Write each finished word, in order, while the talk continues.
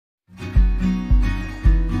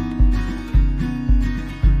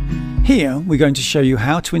Here we're going to show you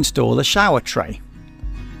how to install a shower tray.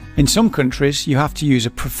 In some countries you have to use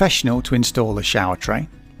a professional to install a shower tray.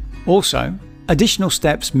 Also, additional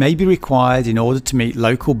steps may be required in order to meet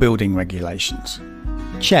local building regulations.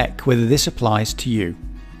 Check whether this applies to you.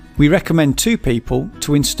 We recommend 2 people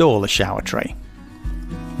to install a shower tray.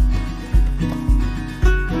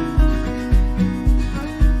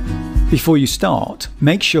 Before you start,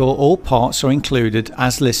 make sure all parts are included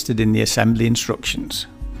as listed in the assembly instructions.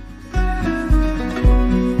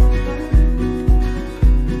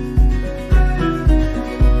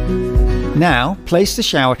 Now, place the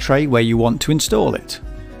shower tray where you want to install it.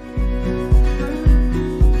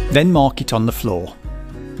 Then mark it on the floor.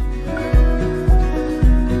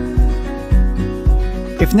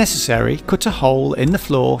 If necessary, cut a hole in the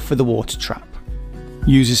floor for the water trap.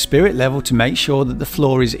 Use a spirit level to make sure that the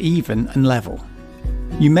floor is even and level.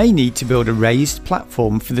 You may need to build a raised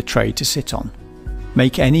platform for the tray to sit on.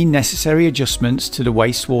 Make any necessary adjustments to the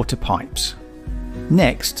wastewater pipes.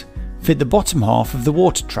 Next, fit the bottom half of the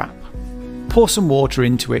water trap. Pour some water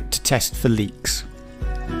into it to test for leaks.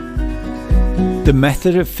 The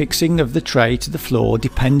method of fixing of the tray to the floor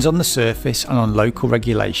depends on the surface and on local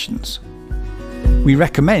regulations. We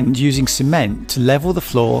recommend using cement to level the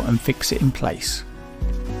floor and fix it in place.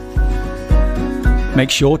 Make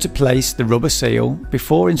sure to place the rubber seal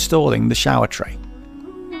before installing the shower tray.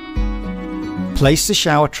 Place the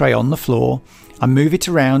shower tray on the floor and move it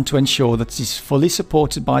around to ensure that it is fully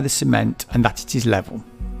supported by the cement and that it is level.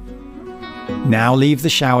 Now leave the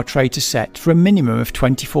shower tray to set for a minimum of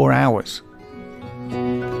 24 hours.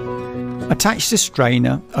 Attach the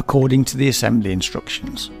strainer according to the assembly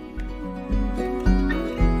instructions.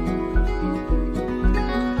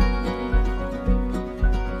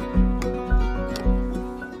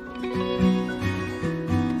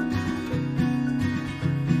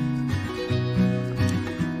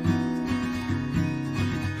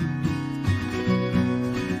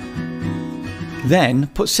 Then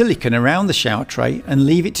put silicone around the shower tray and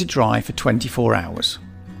leave it to dry for 24 hours.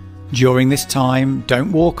 During this time,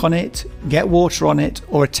 don't walk on it, get water on it,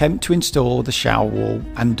 or attempt to install the shower wall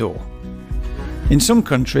and door. In some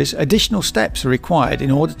countries, additional steps are required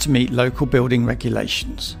in order to meet local building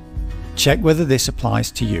regulations. Check whether this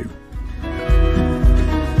applies to you.